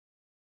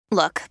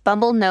Look,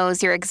 Bumble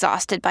knows you're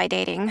exhausted by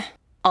dating.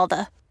 All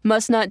the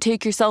must not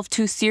take yourself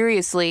too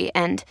seriously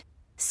and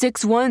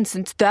 6'1"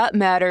 since that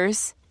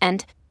matters.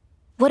 And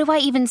what do I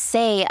even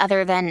say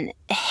other than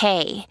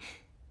hey?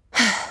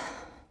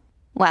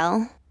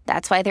 Well,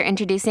 that's why they're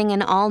introducing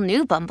an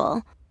all-new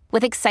Bumble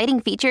with exciting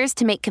features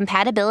to make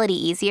compatibility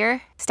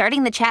easier,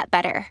 starting the chat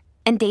better,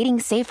 and dating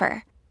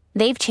safer.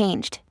 They've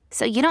changed,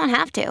 so you don't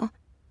have to.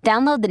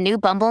 Download the new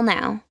Bumble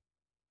now.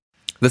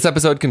 This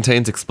episode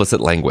contains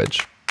explicit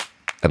language,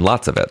 and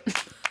lots of it.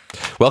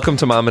 Welcome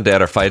to Mom and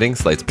Dad Are Fighting,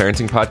 Slate's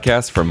parenting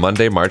podcast for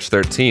Monday, March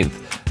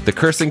 13th, the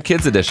Cursing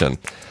Kids edition.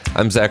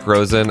 I'm Zach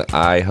Rosen.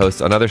 I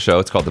host another show.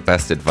 It's called The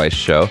Best Advice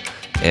Show,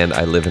 and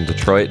I live in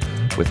Detroit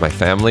with my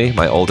family.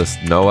 My oldest,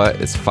 Noah,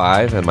 is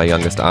 5, and my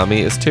youngest,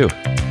 Ami, is 2.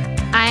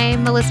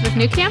 I'm Elizabeth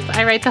Newcamp.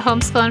 I write the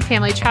homeschool and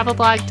family travel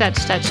blog,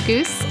 Dutch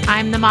Goose.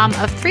 I'm the mom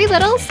of 3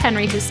 littles,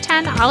 Henry, who's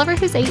 10, Oliver,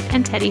 who's 8,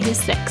 and Teddy, who's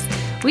 6.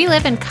 We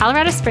live in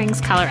Colorado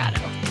Springs, Colorado.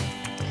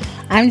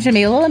 I'm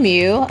Jamila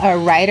Lemieux, a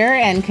writer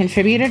and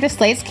contributor to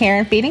Slate's Care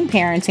and Feeding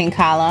Parenting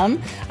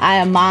column. I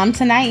am mom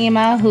to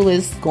Naima, who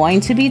is going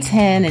to be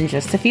 10 in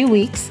just a few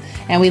weeks,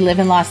 and we live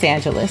in Los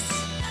Angeles.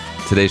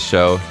 Today's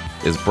show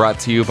is brought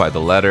to you by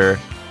the letter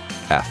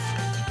F.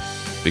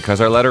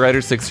 Because our letter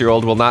writer's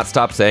 6-year-old will not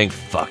stop saying,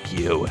 fuck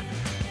you.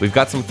 We've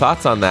got some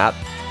thoughts on that.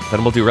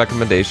 Then we'll do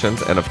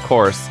recommendations and, of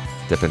course,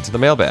 dip into the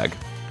mailbag.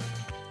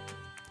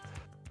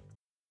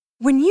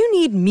 When you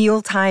need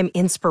mealtime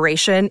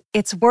inspiration,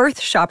 it's worth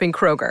shopping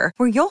Kroger,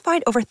 where you'll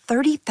find over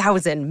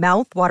 30,000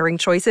 mouth-watering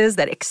choices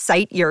that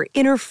excite your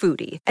inner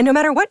foodie. And no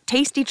matter what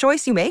tasty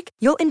choice you make,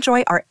 you'll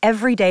enjoy our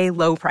everyday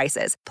low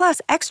prices, plus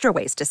extra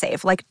ways to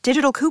save, like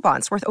digital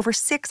coupons worth over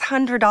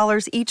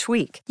 $600 each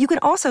week. You can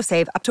also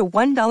save up to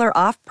 $1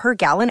 off per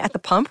gallon at the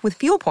pump with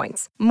fuel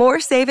points.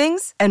 More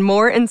savings and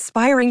more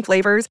inspiring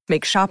flavors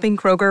make shopping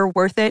Kroger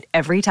worth it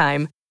every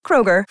time.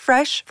 Kroger,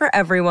 fresh for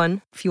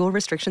everyone. Fuel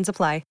restrictions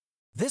apply.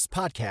 This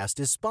podcast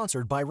is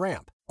sponsored by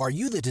Ramp. Are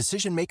you the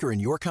decision maker in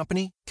your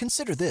company?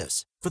 Consider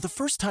this. For the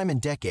first time in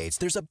decades,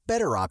 there's a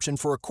better option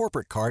for a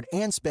corporate card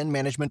and spend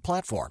management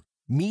platform.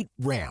 Meet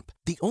Ramp,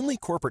 the only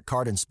corporate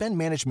card and spend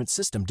management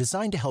system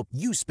designed to help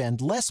you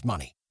spend less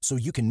money so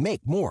you can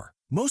make more.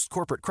 Most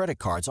corporate credit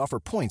cards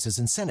offer points as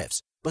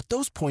incentives, but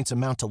those points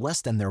amount to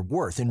less than their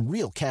worth in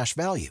real cash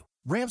value.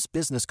 Ramp's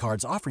business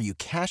cards offer you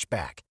cash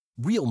back,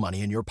 real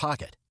money in your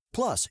pocket.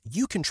 Plus,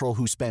 you control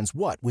who spends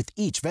what with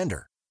each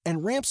vendor.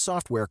 And Ramp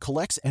software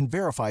collects and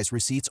verifies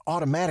receipts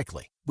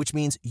automatically, which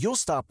means you'll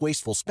stop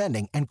wasteful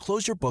spending and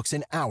close your books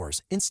in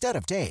hours instead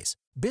of days.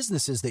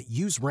 Businesses that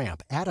use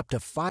Ramp add up to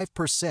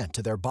 5%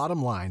 to their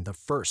bottom line the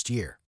first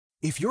year.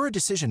 If you're a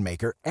decision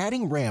maker,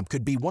 adding Ramp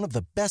could be one of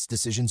the best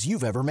decisions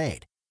you've ever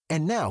made.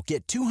 And now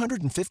get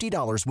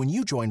 $250 when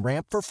you join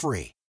Ramp for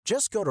free.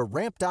 Just go to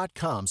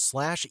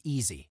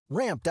ramp.com/easy.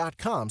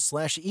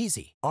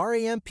 Ramp.com/easy.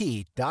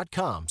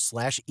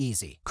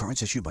 RAMP.com/easy.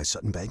 Cards issued by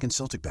Sutton Bank and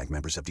Celtic Bank,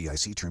 members of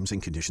FDIC. Terms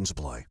and conditions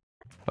apply.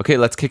 Okay,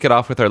 let's kick it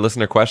off with our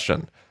listener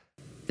question.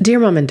 Dear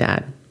Mom and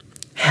Dad,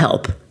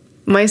 help.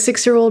 My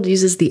 6-year-old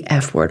uses the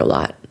F word a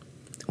lot.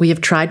 We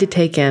have tried to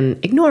take an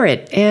ignore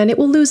it and it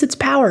will lose its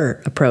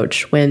power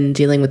approach when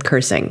dealing with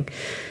cursing.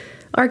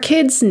 Our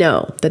kids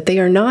know that they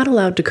are not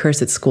allowed to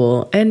curse at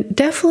school and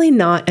definitely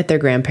not at their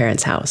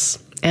grandparents' house.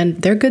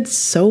 And they're good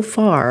so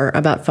far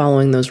about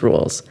following those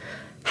rules.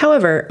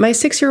 However, my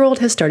 6-year-old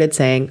has started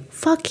saying,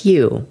 fuck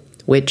you,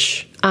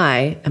 which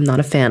I am not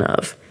a fan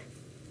of.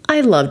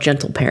 I love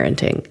gentle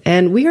parenting,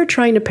 and we are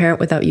trying to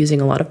parent without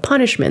using a lot of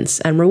punishments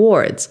and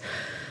rewards.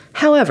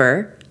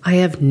 However, I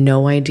have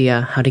no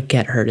idea how to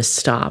get her to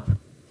stop.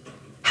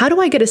 How do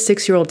I get a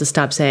 6-year-old to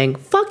stop saying,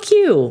 fuck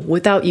you,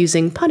 without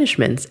using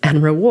punishments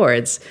and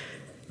rewards?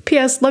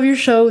 P.S. Love your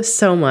show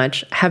so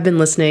much. Have been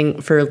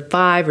listening for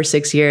 5 or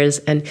 6 years,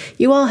 and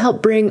you all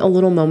help bring a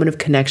little moment of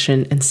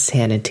connection and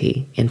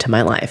sanity into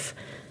my life.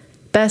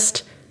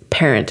 Best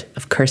parent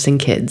of cursing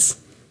kids.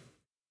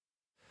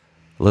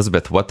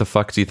 Elizabeth, what the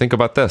fuck do you think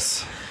about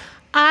this?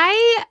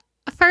 I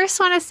first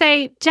want to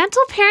say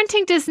gentle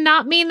parenting does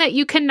not mean that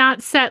you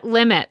cannot set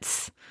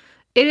limits.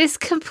 It is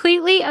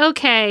completely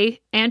okay,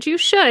 and you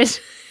should,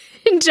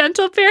 in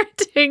gentle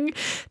parenting,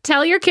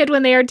 tell your kid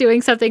when they are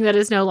doing something that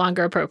is no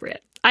longer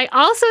appropriate. I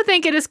also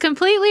think it is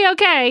completely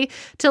okay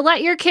to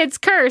let your kids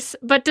curse,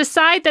 but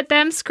decide that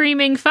them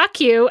screaming fuck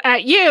you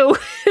at you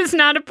is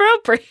not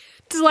appropriate.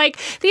 Like,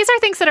 these are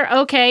things that are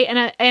okay,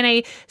 and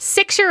a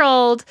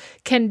 6-year-old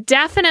can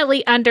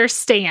definitely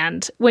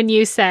understand when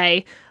you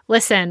say,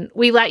 listen,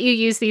 we let you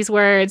use these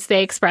words.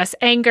 They express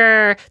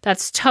anger.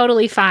 That's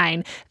totally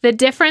fine. The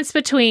difference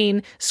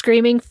between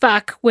screaming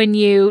fuck when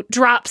you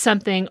drop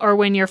something or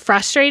when you're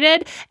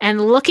frustrated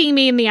and looking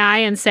me in the eye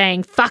and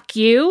saying fuck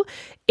you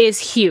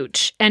is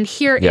huge. And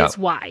here is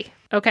why.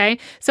 Okay.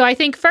 So I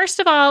think, first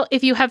of all,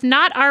 if you have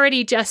not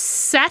already just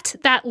set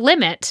that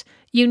limit,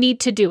 you need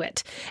to do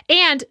it.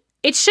 And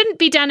it shouldn't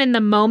be done in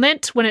the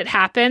moment when it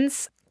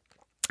happens.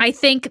 I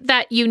think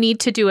that you need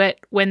to do it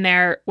when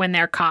they're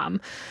calm.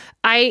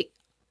 I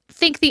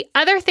think the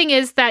other thing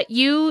is that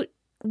you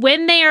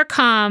when they are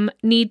calm,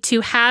 need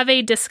to have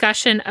a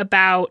discussion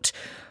about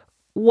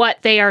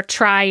what they are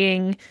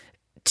trying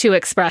to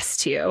express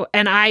to you.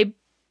 And I,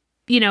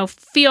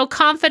 feel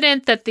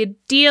confident that the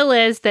deal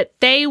is that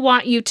they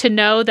want you to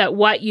know that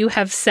what you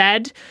have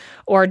said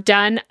or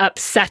done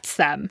upsets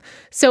them.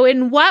 So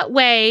in what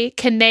way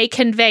can they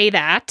convey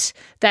that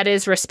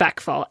is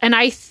respectful? And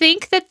I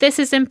think that this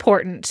is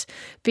important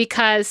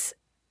because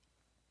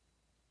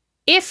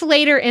if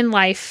later in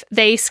life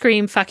they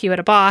scream fuck you at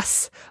a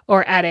boss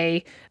or at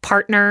a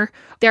partner,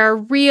 there are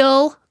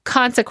real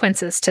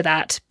consequences to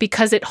that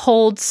because it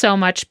holds so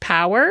much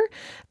power.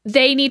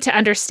 They need to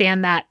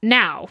understand that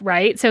now,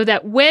 right? So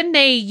that when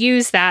they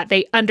use that,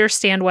 they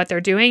understand what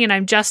they're doing. And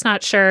I'm just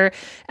not sure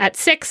at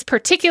 6,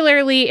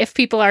 particularly if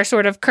people are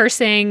sort of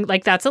cursing,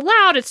 like that's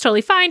allowed, it's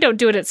totally fine, don't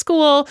do it at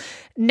school.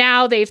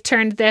 Now they've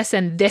turned this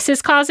and this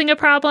is causing a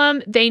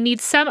problem. They need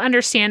some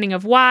understanding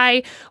of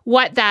why,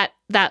 what that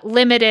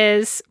limit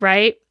is,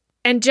 right?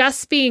 And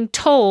just being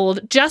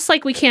told, just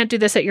like we can't do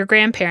this at your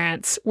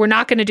grandparents', we're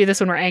not going to do this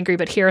when we're angry,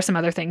 but here are some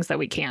other things that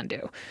we can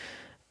do.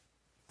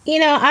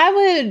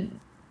 I would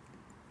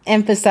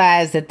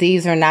emphasize that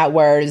these are not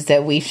words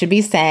that we should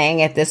be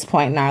saying at this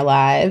point in our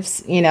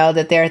lives.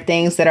 That there are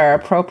things that are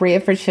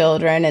appropriate for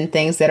children and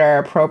things that are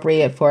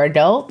appropriate for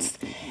adults.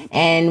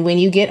 And when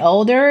you get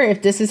older,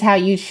 if this is how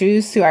you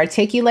choose to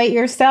articulate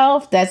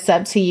yourself, that's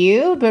up to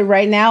you. But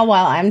right now,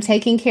 while I'm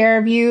taking care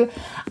of you,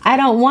 I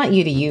don't want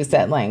you to use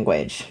that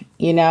language.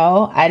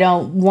 I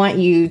don't want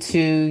you to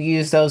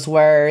use those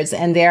words.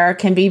 And there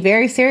can be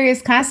very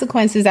serious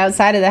consequences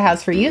outside of the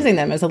house for using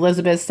them, as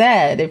Elizabeth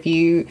said. If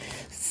you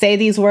say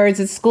these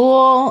words at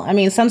school,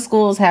 some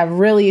schools have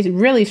really,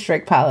 really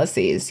strict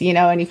policies,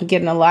 and you can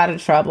get in a lot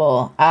of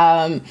trouble.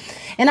 And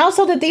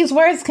also that these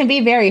words can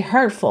be very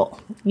hurtful,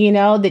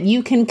 that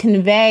you can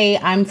convey,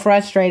 I'm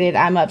frustrated,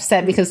 I'm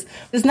upset, because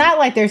it's not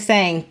like they're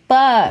saying,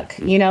 fuck,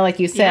 like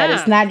you said,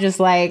 It's not just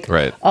like,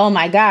 right. Oh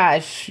my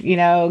gosh,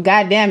 God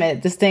damn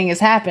it, this thing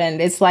has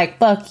happened. It's like,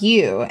 fuck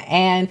you.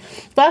 And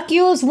fuck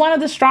you is one of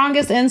the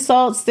strongest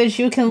insults that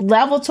you can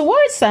level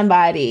towards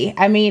somebody.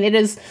 It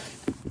is,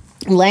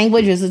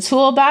 language is a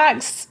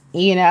toolbox,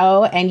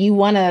 and you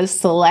want to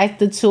select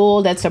the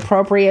tool that's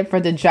appropriate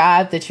for the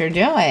job that you're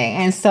doing.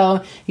 And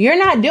so you're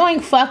not doing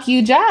fuck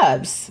you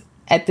jobs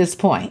at this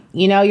point.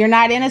 You're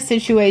not in a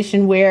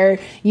situation where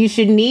you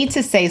should need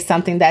to say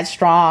something that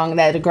strong,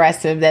 that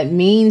aggressive, that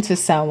mean to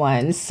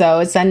someone. So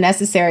it's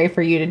unnecessary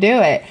for you to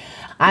do it.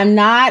 I'm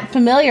not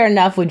familiar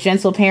enough with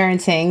gentle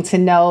parenting to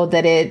know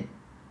that it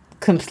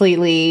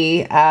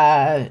completely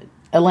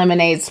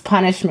eliminates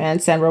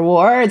punishments and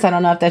rewards. I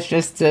don't know if that's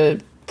just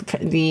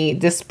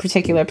this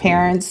particular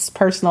parent's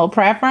personal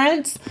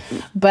preference,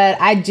 but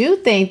I do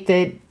think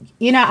that,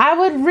 I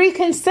would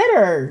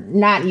reconsider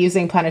not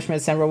using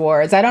punishments and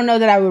rewards. I don't know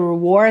that I would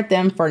reward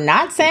them for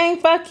not saying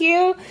fuck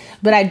you,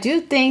 but I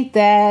do think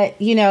that,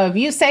 if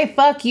you say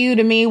fuck you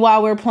to me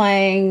while we're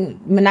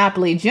playing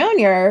Monopoly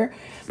Junior,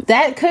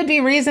 that could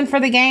be reason for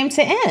the game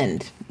to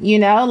end.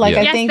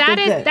 I think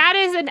that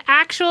is an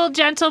actual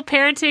gentle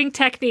parenting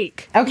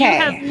technique. Okay.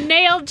 You have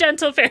nailed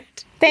gentle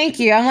parenting.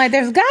 Thank you. I'm like,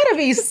 there's got to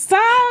be some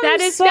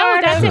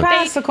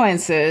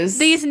consequences.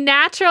 These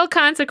natural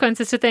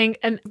consequences to things,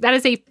 and that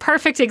is a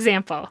perfect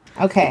example.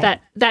 Okay.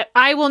 That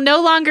I will no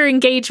longer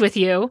engage with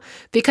you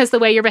because the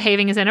way you're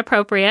behaving is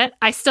inappropriate.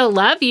 I still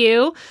love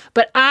you,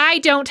 but I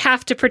don't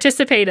have to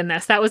participate in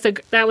this. That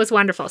was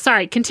wonderful.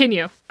 Sorry,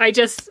 continue.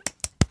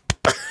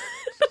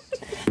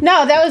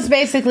 No, that was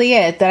basically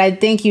it. That I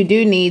think you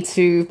do need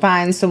to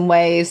find some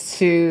ways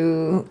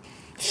to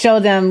show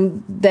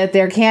them that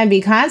there can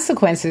be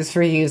consequences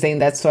for using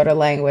that sort of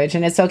language.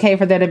 And it's okay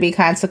for there to be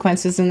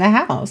consequences in the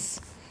house.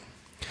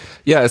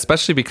 Yeah,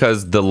 especially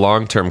because the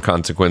long-term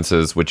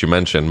consequences, which you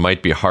mentioned,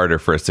 might be harder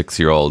for a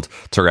 6-year-old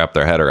to wrap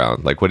their head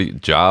around. Like,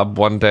 job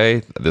one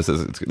day? This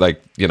is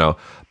like,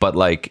 but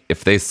like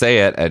if they say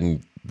it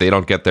and they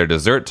don't get their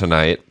dessert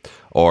tonight,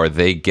 or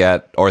they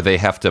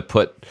have to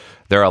put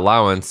their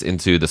allowance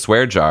into the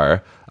swear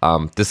jar,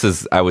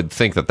 I would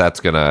think that's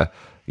going to,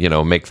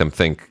 make them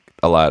think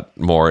a lot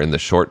more in the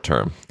short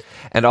term.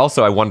 And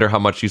also, I wonder how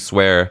much you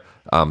swear,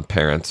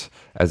 parent.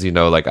 As you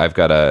know, like I've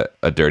got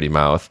a dirty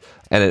mouth,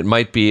 and it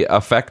might be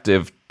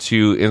effective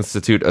to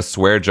institute a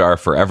swear jar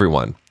for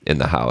everyone in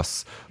the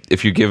house.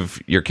 If you give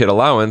your kid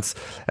allowance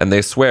and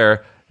they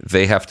swear,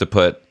 they have to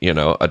put,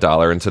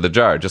 $1 into the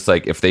jar. Just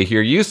like if they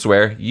hear you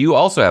swear, you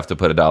also have to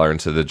put $1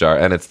 into the jar.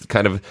 And it's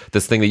kind of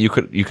this thing that you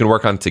can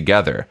work on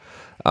together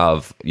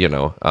of,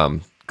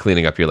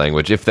 cleaning up your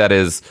language. If that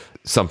is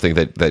something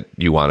that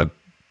you want to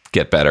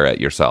get better at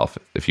yourself,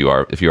 if you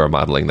are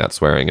modeling that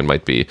swearing, it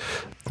might be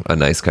a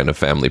nice kind of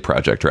family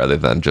project rather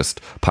than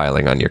just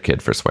piling on your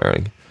kid for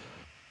swearing.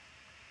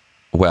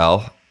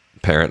 Well,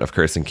 parent of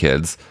cursing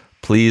kids,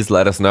 please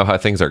let us know how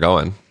things are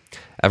going.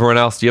 Everyone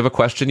else, do you have a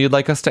question you'd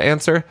like us to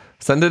answer?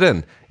 Send it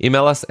in.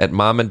 Email us at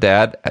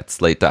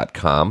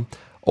momanddad@slate.com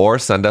or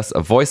send us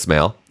a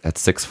voicemail at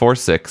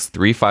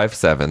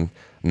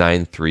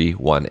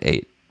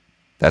 646-357-9318.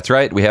 That's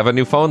right, we have a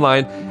new phone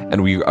line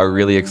and we are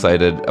really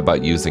excited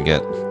about using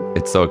it.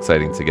 It's so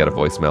exciting to get a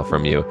voicemail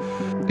from you.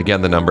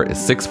 Again, the number is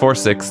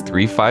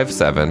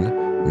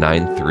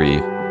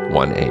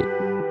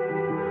 646-357-9318.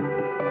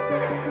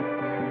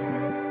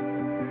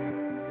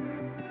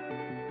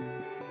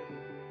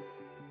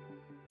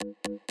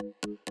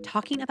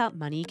 Talking about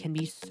money can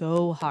be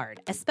so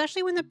hard,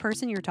 especially when the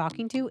person you're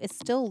talking to is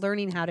still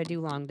learning how to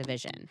do long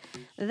division.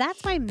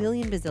 That's why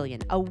Million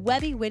Bazillion, a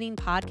Webby-winning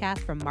podcast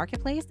from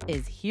Marketplace,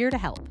 is here to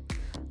help.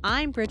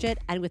 I'm Bridget,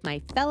 and with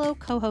my fellow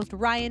co-host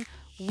Ryan,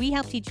 we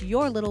help teach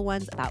your little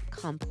ones about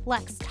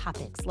complex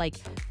topics like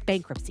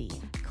bankruptcy,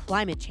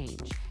 climate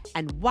change,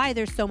 and why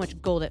there's so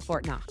much gold at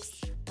Fort Knox,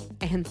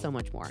 and so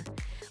much more.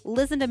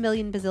 Listen to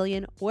Million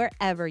Bazillion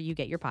wherever you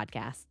get your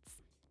podcasts.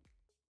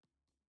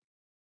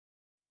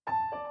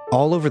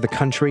 All over the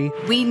country,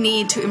 we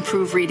need to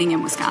improve reading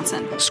in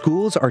Wisconsin.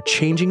 Schools are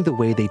changing the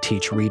way they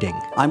teach reading.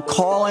 I'm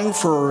calling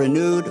for a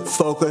renewed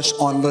focus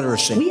on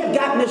literacy. We have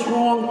gotten this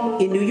wrong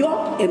in New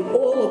York and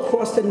all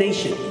across the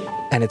nation.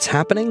 And it's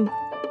happening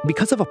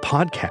because of a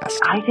podcast.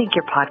 I think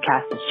your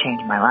podcast has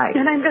changed my life.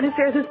 And I'm going to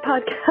share this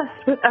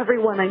podcast with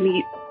everyone I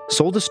meet.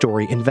 Sold a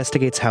Story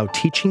investigates how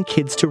teaching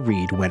kids to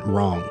read went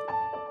wrong.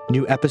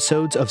 New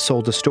episodes of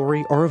Sold a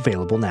Story are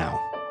available now.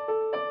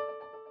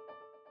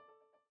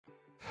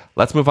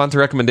 Let's move on to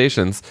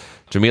recommendations.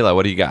 Jamila,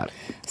 what do you got?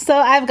 So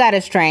I've got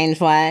a strange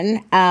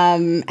one.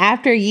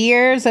 After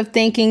years of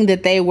thinking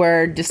that they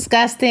were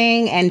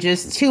disgusting and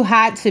just too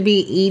hot to be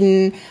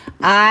eaten,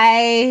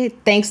 I,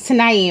 thanks to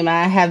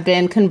Naima, have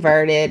been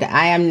converted.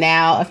 I am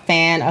now a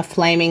fan of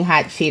Flaming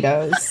Hot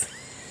Cheetos.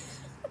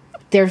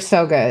 They're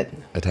so good.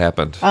 It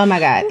happened. Oh my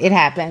God, it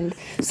happened.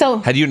 So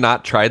had you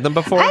not tried them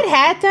before? I'd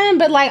had them,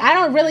 but like I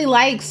don't really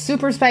like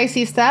super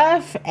spicy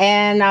stuff,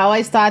 and I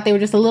always thought they were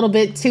just a little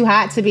bit too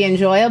hot to be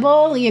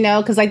enjoyable, you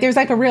know, because like there's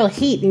like a real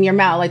heat in your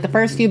mouth. Like the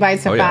first few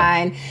bites are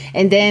fine,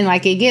 and then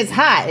like it gets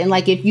hot, and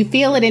like if you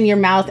feel it in your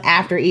mouth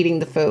after eating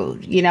the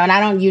food, you know. And I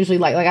don't usually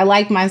like I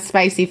like my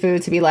spicy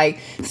food to be like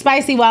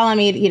spicy while I'm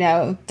eating. You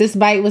know, this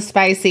bite was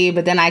spicy,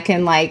 but then I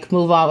can like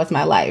move on with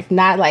my life,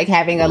 not like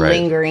having a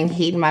lingering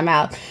heat in my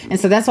mouth. And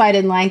so that's why I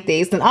didn't like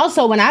these. And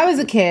also, when I was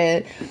a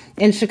kid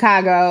in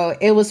Chicago,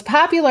 it was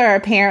popular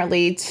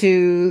apparently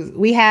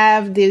we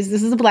have this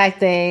is a black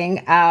thing,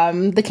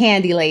 the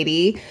Candy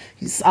Lady,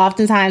 who's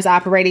oftentimes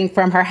operating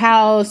from her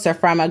house or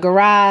from a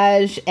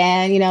garage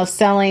and, you know,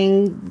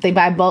 they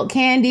buy bulk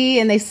candy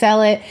and they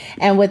sell it.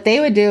 And what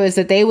they would do is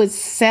that they would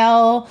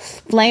sell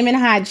Flamin'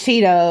 Hot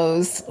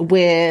Cheetos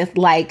with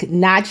like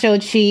nacho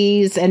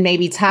cheese and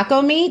maybe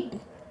taco meat.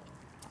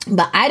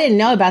 But I didn't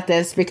know about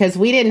this because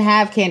we didn't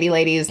have Candy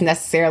Ladies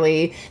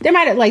necessarily.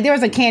 There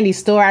was a candy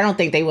store. I don't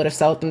think they would have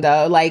sold them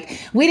though. Like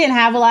we didn't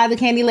have a lot of the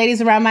Candy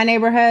Ladies around my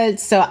neighborhood,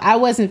 so I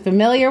wasn't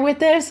familiar with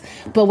this.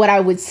 But what I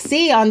would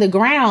see on the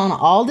ground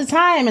all the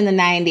time in the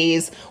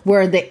 90s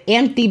were the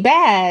empty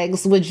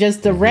bags with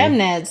just the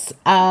remnants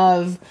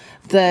of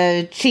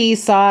the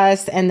cheese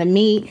sauce and the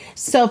meat.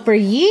 So for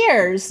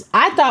years,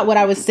 I thought what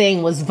I was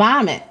seeing was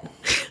vomit.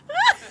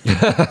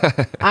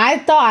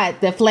 I thought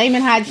that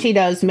Flamin' Hot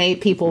Cheetos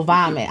made people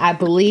vomit. I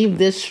believe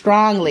this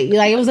strongly.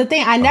 Like it was a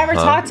thing. I never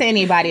talked to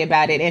anybody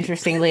about it,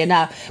 interestingly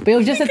enough. But it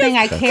was just a thing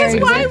I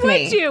carried with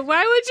me.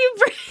 Why would you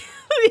bring...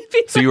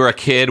 So you were a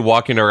kid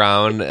walking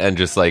around and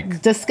just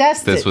like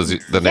disgusted. This was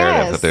the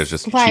narrative that there's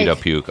just Cheeto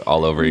puke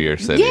all over your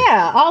city.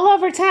 Yeah, all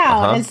over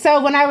town. And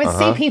so when I would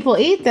see people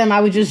eat them,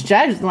 I would just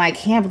judge them like,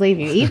 can't believe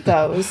you eat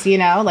those, you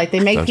know? Like they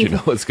make Don't people... you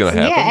know what's going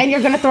to happen? Yeah, and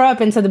you're going to throw up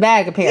into the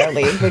bag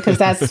apparently because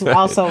that's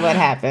also what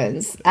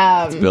happens.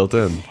 It's built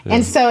in. Yeah.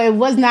 And so it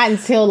was not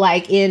until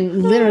like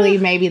in literally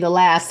maybe the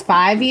last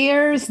 5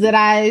 years that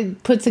I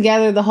put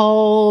together the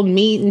whole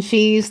meat and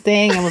cheese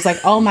thing and was like,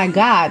 oh my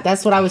God,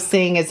 that's what I was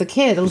seeing as a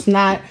kid. It was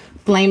not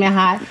Flaming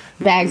Hot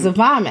bags of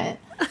vomit.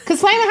 Because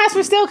Flaming Hots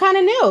were still kind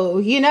of new,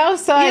 you know?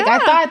 So like, I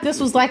thought this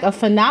was like a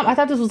I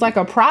thought this was like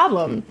a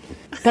problem.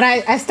 But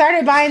I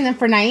started buying them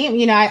for Naeem.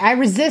 You know, I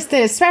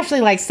resisted,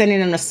 especially like sending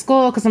them to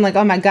school because I'm like,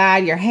 oh my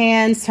God, your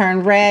hands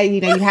turn red.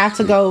 You know, you have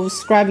to go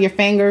scrub your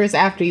fingers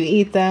after you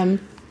eat them.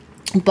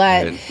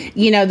 But,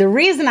 you know, the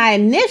reason I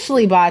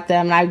initially bought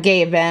them and I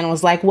gave in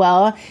was like,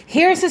 well,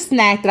 here's a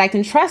snack that I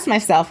can trust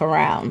myself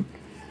around.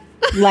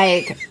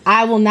 Like,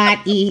 I will not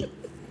eat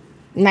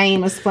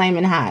Naeem's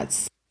Flamin'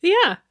 Hots.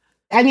 Yeah.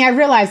 I mean, I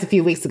realized a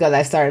few weeks ago that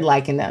I started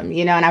liking them,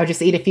 you know, and I would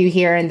just eat a few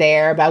here and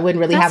there, but I wouldn't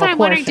really have a portion of them. That's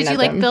why I'm wondering, did you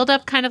like build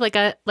up kind of like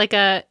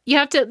a, you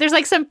have to, there's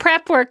like some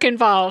prep work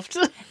involved.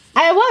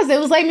 It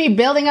was like me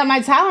building up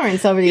my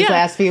tolerance over these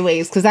last few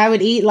weeks because I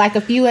would eat like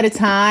a few at a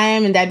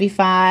time and that'd be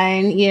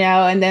fine, you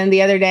know. And then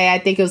the other day, I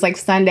think it was like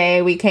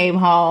Sunday, we came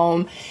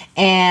home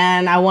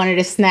and I wanted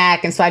a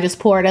snack. And so I just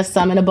poured us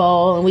some in a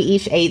bowl and we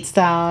each ate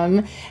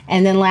some.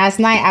 And then last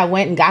night I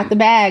went and got the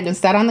bag and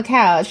sat on the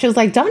couch. She was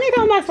like, don't eat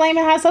all my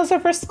Flamin' Hot Sauce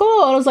for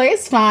school. I was like,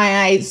 it's fine.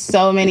 I ate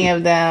so many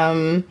of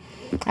them.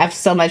 I have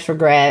so much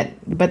regret,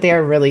 but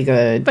they're really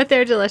good. But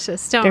they're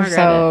delicious. Don't regret it. They're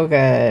so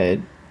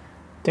good.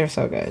 They're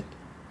so good.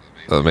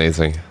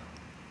 Amazing.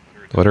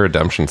 What a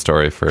redemption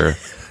story for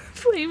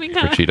Flaming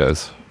Hot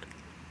Cheetos.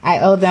 I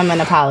owe them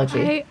an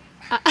apology.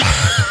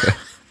 I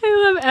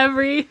love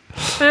every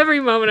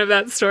moment of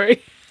that story.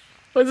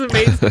 It was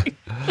amazing.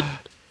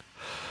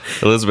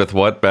 Elizabeth,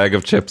 what bag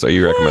of chips are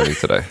you recommending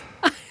today?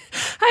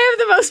 I have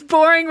the most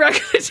boring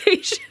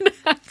recommendation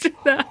after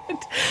that.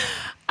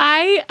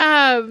 I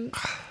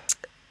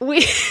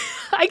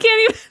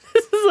can't even,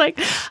 this is like,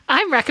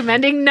 I'm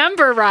recommending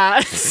number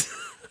rods.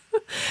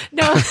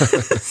 No.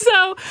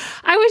 So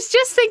I was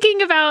just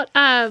thinking about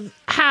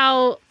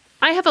how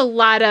I have a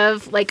lot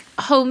of like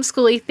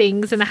homeschooly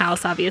things in the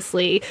house,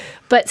 obviously,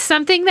 but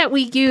something that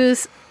we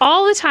use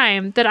all the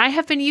time that I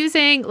have been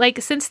using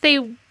like since they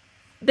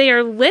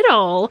are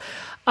little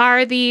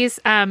are these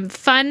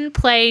fun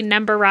play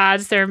number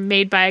rods. They're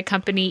made by a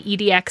company,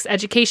 EDX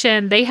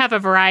Education. They have a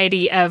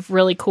variety of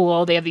really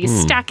cool, they have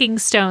these stacking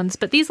stones,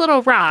 but these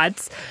little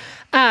rods,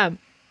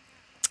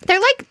 they're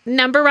like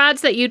number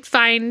rods that you'd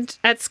find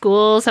at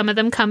school. Some of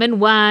them come in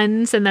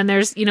ones, and then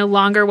there's,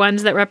 longer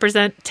ones that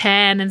represent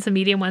 10 and some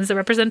medium ones that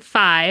represent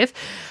 5.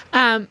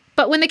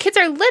 But when the kids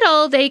are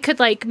little, they could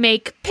like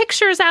make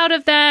pictures out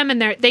of them,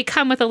 and they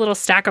come with a little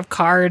stack of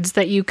cards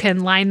that you can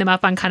line them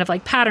up on kind of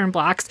like pattern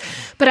blocks.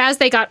 But as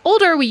they got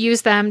older, we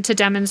used them to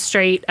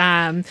demonstrate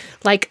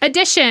like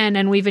addition,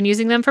 and we've been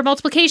using them for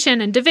multiplication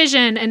and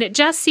division, and it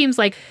just seems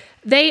like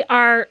they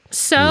are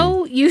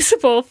so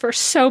usable for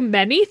so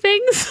many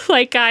things.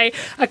 Like a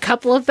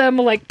couple of them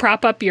will like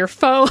prop up your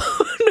phone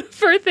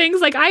for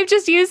things. Like I've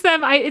just used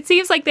them. It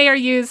seems like they are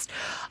used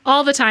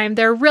all the time.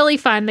 They're really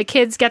fun. The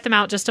kids get them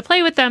out just to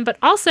play with them, but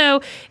also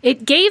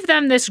it gave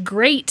them this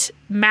great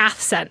math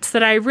sense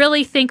that I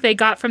really think they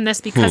got from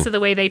this because of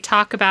the way they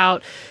talk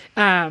about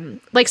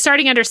like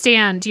starting to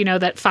understand,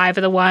 that 5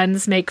 of the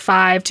ones make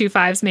 5, 2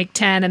 5s make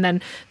 10, and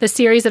then the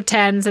series of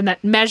 10s, and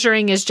that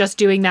measuring is just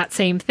doing that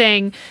same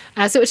thing.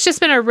 So it's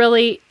just been a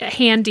really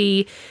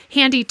handy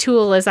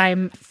tool as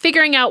I'm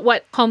figuring out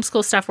what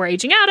homeschool stuff we're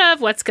aging out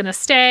of, what's going to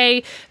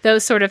stay,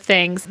 those sort of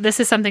things.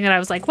 This is something that I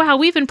was like, wow,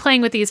 we've been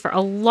playing with these for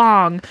a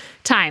long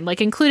time,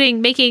 like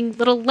including making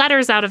little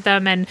letters out of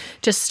them and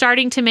just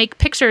starting to make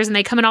pictures, and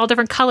they come in all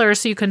different colors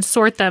so you can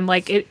sort them.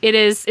 Like it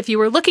is, if you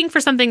were looking for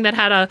something that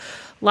had a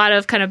lot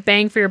of kind of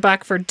bang for your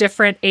buck for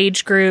different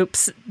age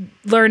groups,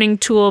 learning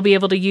tool, be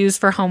able to use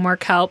for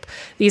homework help,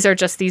 these are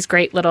just these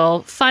great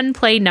little fun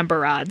play number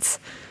rods.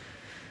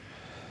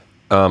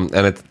 And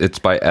it's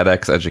by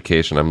edX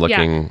Education. I'm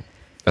looking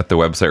at the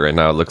website right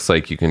now. It looks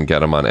like you can get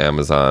them on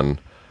Amazon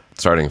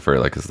starting for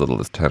like as little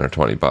as $10 or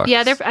 $20.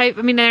 Yeah,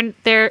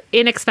 they're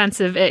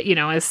inexpensive,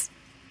 as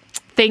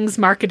things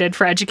marketed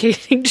for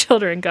educating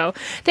children go.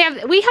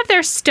 We have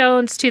their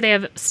stones too. They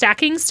have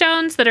stacking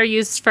stones that are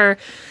used for,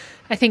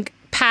 I think,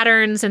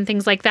 patterns and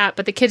things like that,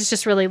 but the kids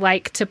just really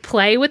like to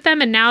play with them,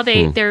 and now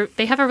they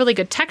have a really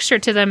good texture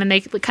to them, and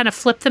they kind of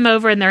flip them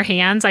over in their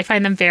hands. I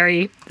find them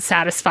very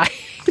satisfying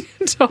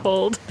to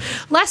hold.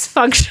 Less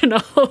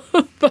functional,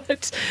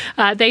 but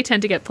they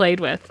tend to get played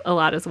with a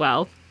lot as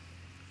well.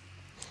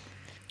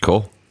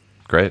 Cool.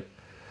 Great.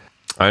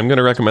 I'm going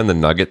to recommend the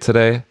Nugget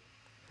today.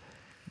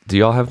 Do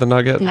y'all have the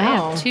Nugget? I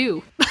have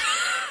 2.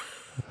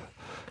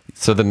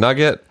 So the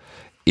Nugget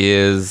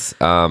is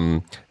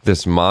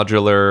this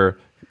modular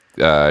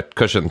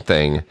cushion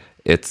thing.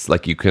 It's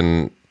like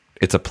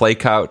it's a play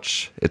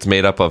couch. It's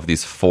made up of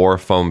these 4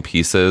 foam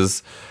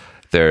pieces.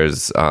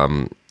 There's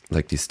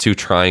like these 2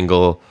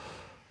 triangle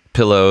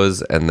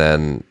pillows and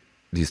then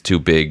these 2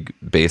 big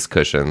base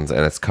cushions,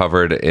 and it's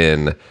covered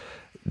in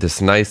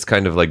this nice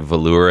kind of like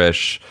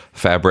velourish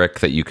fabric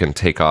that you can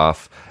take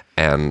off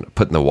and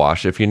put in the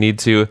wash if you need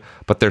to.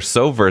 But they're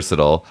so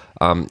versatile.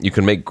 You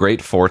can make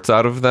great forts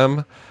out of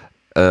them.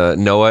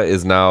 Noah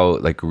is now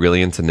like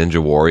really into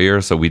Ninja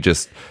Warrior, so we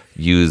just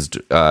used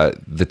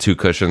the 2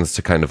 cushions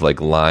to kind of like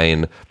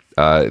line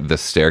the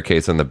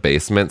staircase in the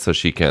basement so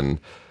she can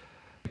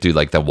do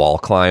like the wall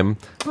climb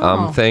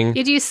thing.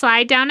 Did you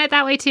slide down it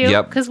that way too?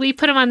 Yep. Because we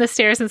put them on the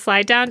stairs and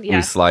slide down. Yeah.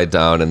 We slide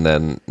down, and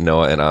then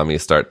Noah and Ami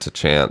start to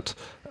chant,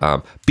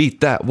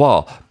 beat that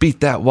wall,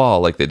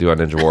 like they do on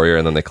Ninja Warrior,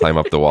 and then they climb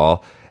up the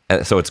wall.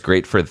 And so it's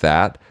great for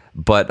that.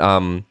 But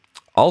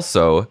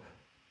also,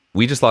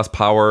 we just lost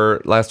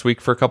power last week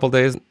for a couple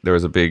days. There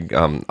was a big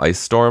ice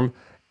storm.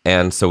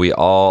 And so we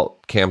all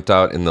camped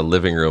out in the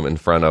living room in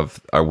front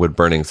of our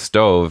wood-burning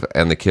stove,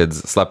 and the kids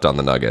slept on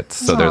the Nuggets.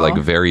 So they're like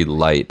very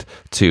light,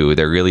 too.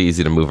 They're really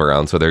easy to move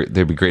around. So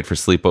they'd be great for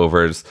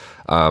sleepovers.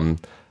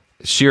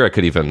 Shira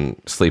could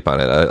even sleep on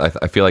it.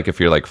 I feel like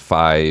if you're like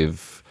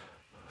 5'4"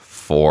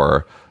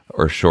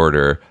 or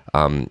shorter,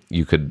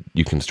 you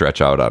can stretch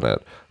out on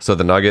it. So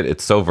the Nugget,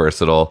 it's so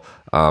versatile.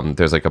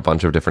 There's like a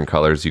bunch of different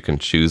colors you can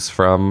choose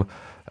from.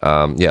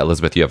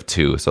 Elizabeth, you have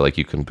 2, so like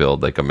you can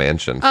build like a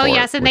mansion. Oh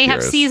yes, and they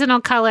have seasonal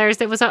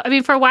colors. It was,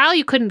 for a while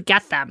you couldn't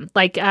get them.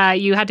 Like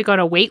you had to go on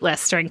a wait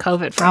list during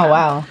COVID for them.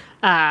 Wow.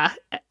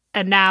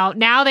 And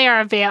now they are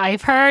available.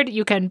 I've heard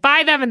you can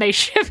buy them and they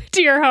ship it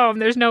to your home.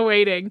 There's no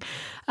waiting.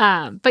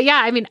 But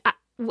yeah,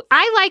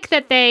 I like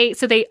that they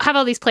have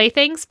all these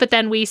playthings, but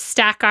then we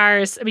stack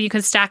ours. You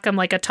can stack them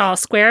like a tall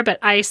square, but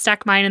I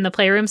stack mine in the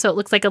playroom so it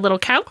looks like a little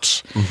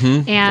couch,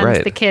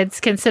 and the kids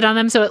can sit on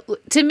them. So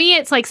to me,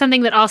 it's like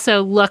something that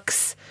also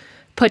looks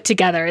put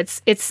together.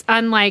 It's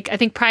unlike, I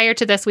think prior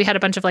to this, we had a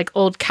bunch of like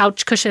old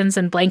couch cushions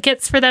and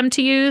blankets for them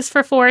to use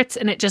for forts,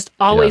 and it just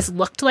always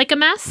looked like a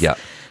mess. Yeah.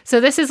 So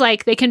this is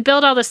like, they can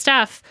build all the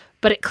stuff,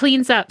 but it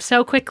cleans up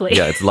so quickly.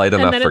 Yeah, it's light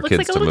enough for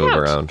kids to move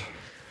around.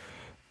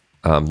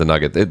 The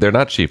Nugget, they're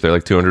not cheap. They're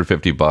like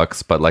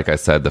 $250, but like I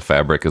said, the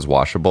fabric is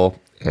washable,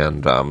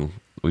 and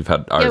we've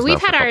had ours now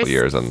for a couple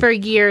years. And for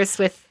years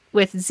with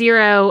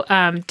zero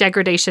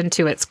degradation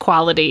to its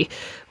quality,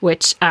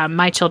 which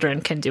my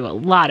children can do a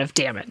lot of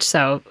damage.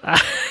 So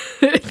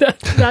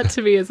that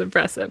to me is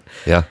impressive.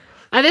 Yeah.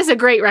 This is a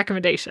great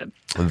recommendation.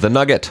 The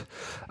Nugget.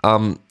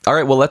 All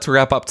right, well, let's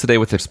wrap up today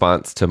with a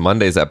response to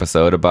Monday's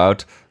episode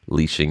about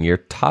leashing your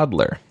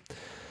toddler.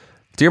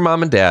 Dear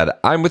Mom and Dad,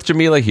 I'm with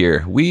Jamila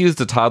here. We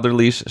used a toddler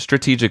leash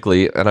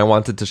strategically, and I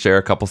wanted to share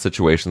a couple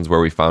situations where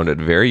we found it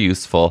very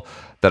useful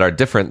that are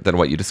different than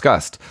what you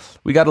discussed.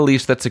 We got a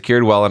leash that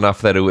secured well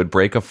enough that it would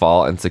break a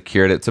fall and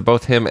secured it to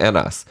both him and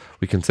us.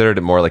 We considered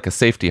it more like a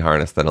safety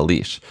harness than a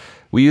leash.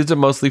 We used it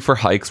mostly for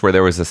hikes where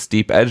there was a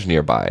steep edge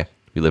nearby.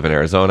 We live in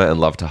Arizona and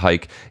love to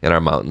hike in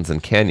our mountains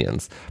and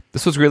canyons.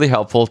 This was really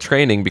helpful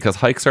training because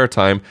hikes are a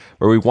time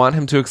where we want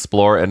him to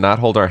explore and not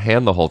hold our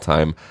hand the whole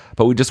time,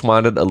 but we just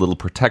wanted a little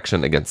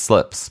protection against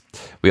slips.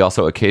 We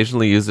also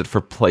occasionally used it for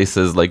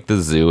places like the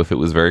zoo if it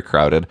was very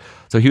crowded,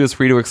 so he was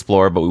free to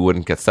explore, but we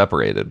wouldn't get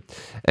separated.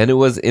 And it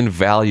was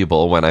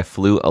invaluable when I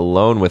flew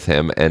alone with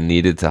him and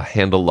needed to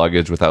handle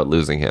luggage without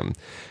losing him.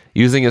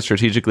 Using it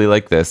strategically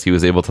like this, he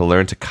was able to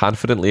learn to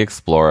confidently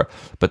explore,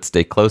 but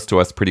stay close to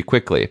us pretty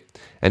quickly.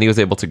 And he was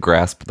able to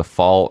grasp the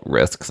fall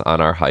risks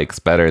on our hikes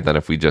better than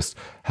if we just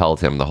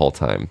held him the whole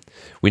time.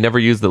 We never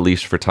used the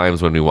leash for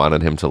times when we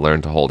wanted him to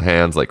learn to hold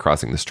hands, like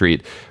crossing the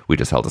street. We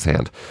just held his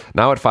hand.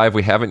 Now at 5,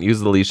 we haven't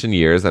used the leash in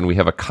years, and we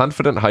have a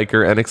confident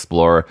hiker and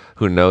explorer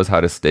who knows how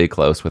to stay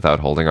close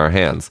without holding our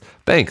hands.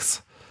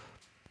 Thanks.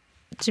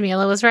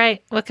 Jamila was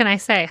right. What can I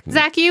say?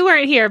 Zach, you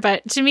weren't here,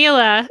 but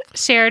Jamila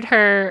shared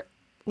her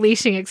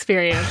leashing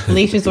experience.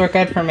 Leashes were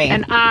good for me.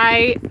 And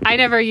I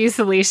never used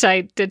the leash.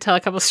 I did tell a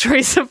couple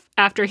stories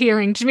after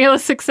hearing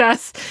Jamila's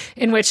success,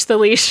 in which the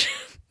leash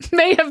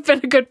may have been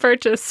a good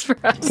purchase for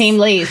us. Team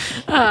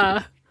leash.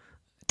 Yeah.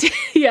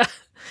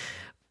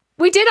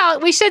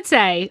 We should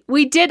say,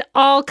 we did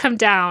all come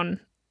down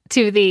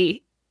to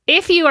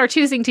if you are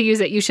choosing to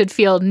use it, you should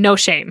feel no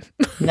shame.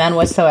 None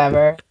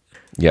whatsoever.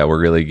 Yeah, we're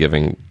really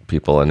giving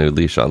people a new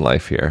leash on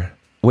life here.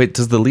 Wait,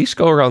 does the leash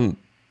go around?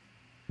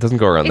 Doesn't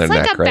go around their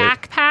neck, right?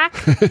 It's like a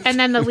backpack, and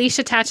then the leash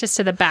attaches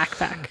to the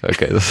backpack.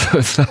 Okay,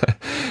 so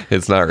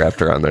it's not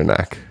wrapped around their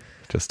neck,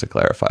 just to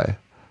clarify,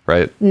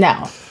 right?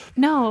 No.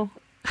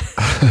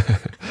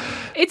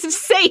 It's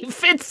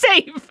safe. It's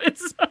safe.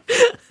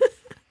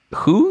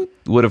 Who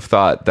would have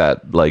thought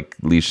that like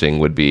leashing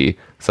would be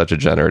such a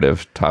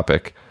generative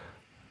topic?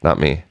 Not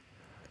me.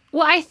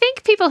 Well, I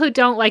think people who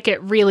don't like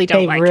it really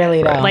don't like it. They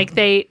really don't. Like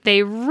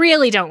they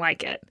really don't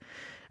like it.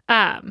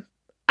 I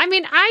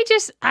mean,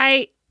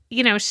 I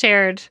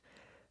shared,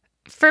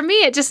 for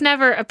me, it just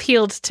never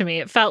appealed to me.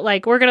 It felt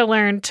like we're going to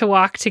learn to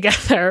walk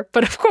together.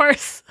 But of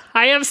course,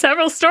 I have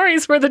several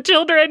stories where the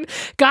children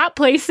got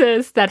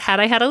places that had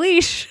I had a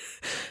leash,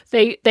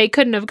 they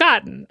couldn't have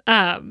gotten.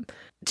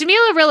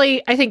 Jamila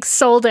really, I think,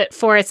 sold it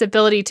for its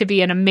ability to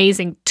be an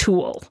amazing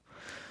tool.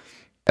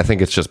 I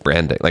think it's just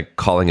branding. Like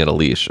calling it a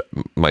leash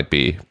might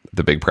be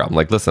the big problem.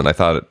 Like, listen, I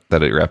thought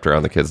that it wrapped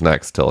around the kid's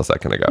neck till a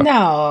second ago.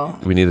 No.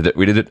 We need a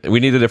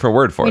different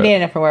word for it. We need a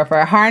different word for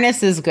it.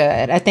 Harness is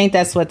good. I think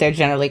that's what they're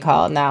generally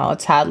called now, a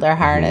toddler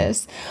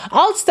harness. Mm-hmm.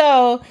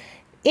 Also,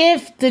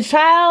 if the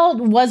child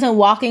wasn't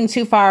walking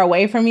too far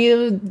away from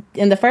you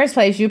in the first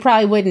place, you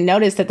probably wouldn't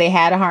notice that they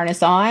had a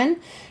harness on.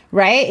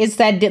 Right? It's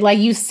that, like,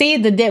 you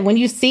see when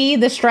you see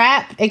the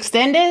strap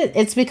extended,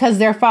 it's because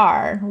they're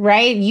far,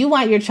 right? You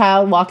want your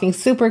child walking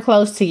super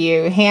close to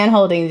you, hand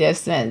holding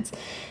distance.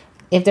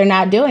 If they're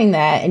not doing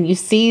that and you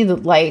see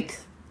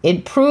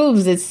it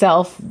proves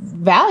itself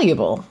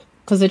valuable,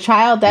 because a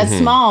child that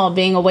small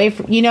being away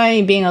from,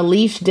 being a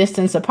leash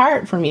distance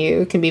apart from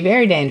you can be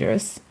very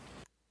dangerous.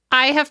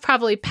 I have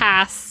probably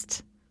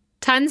passed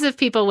tons of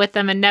people with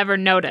them and never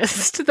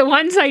noticed. The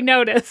ones I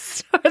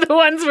noticed are the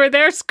ones where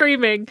they're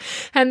screaming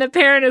and the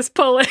parent is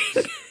pulling,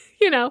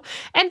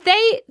 and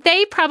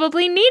they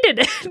probably needed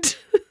it.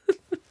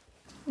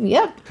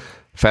 Yep.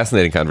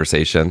 Fascinating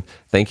conversation.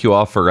 Thank you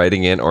all for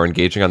writing in or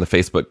engaging on the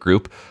Facebook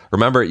group.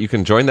 Remember, you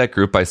can join that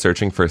group by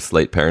searching for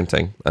Slate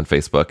Parenting on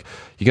Facebook.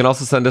 You can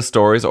also send us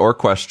stories or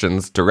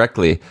questions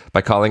directly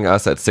by calling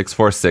us at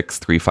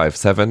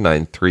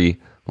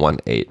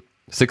 646-357-9318.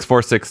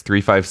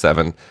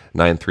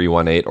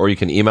 646-357-9318, or you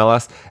can email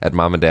us at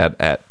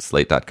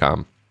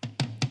momanddad@slate.com.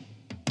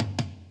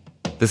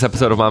 This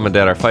episode of Mom and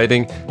Dad Are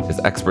Fighting is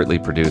expertly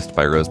produced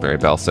by Rosemary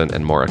Belson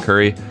and Maura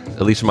Curry.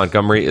 Alicia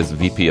Montgomery is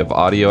VP of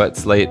Audio at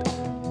Slate.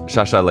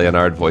 Shasha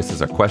Leonard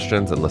voices our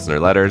questions and listener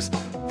letters.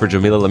 For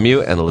Jamila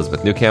Lemieux and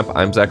Elizabeth Newcamp,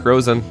 I'm Zach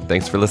Rosen.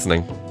 Thanks for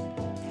listening.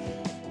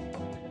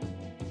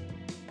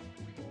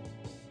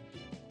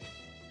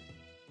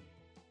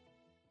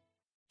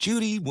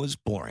 Judy was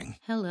boring.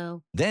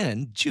 Hello.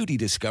 Then Judy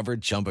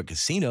discovered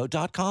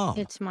ChumbaCasino.com.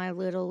 It's my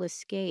little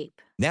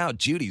escape. Now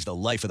Judy's the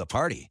life of the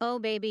party. Oh,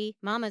 baby,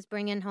 mama's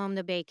bringing home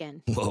the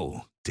bacon.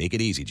 Whoa, take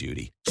it easy,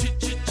 Judy.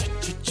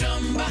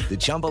 The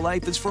Chumba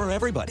life is for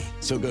everybody.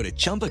 So go to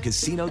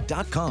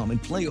ChumbaCasino.com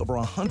and play over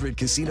 100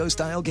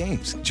 casino-style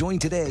games. Join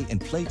today and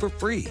play for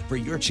free for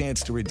your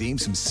chance to redeem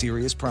some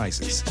serious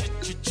prizes.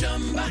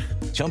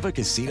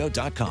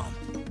 ChumbaCasino.com.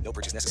 No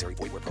purchase necessary.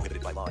 Void where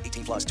prohibited by law.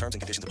 18 plus terms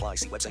and conditions apply.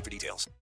 See website for details.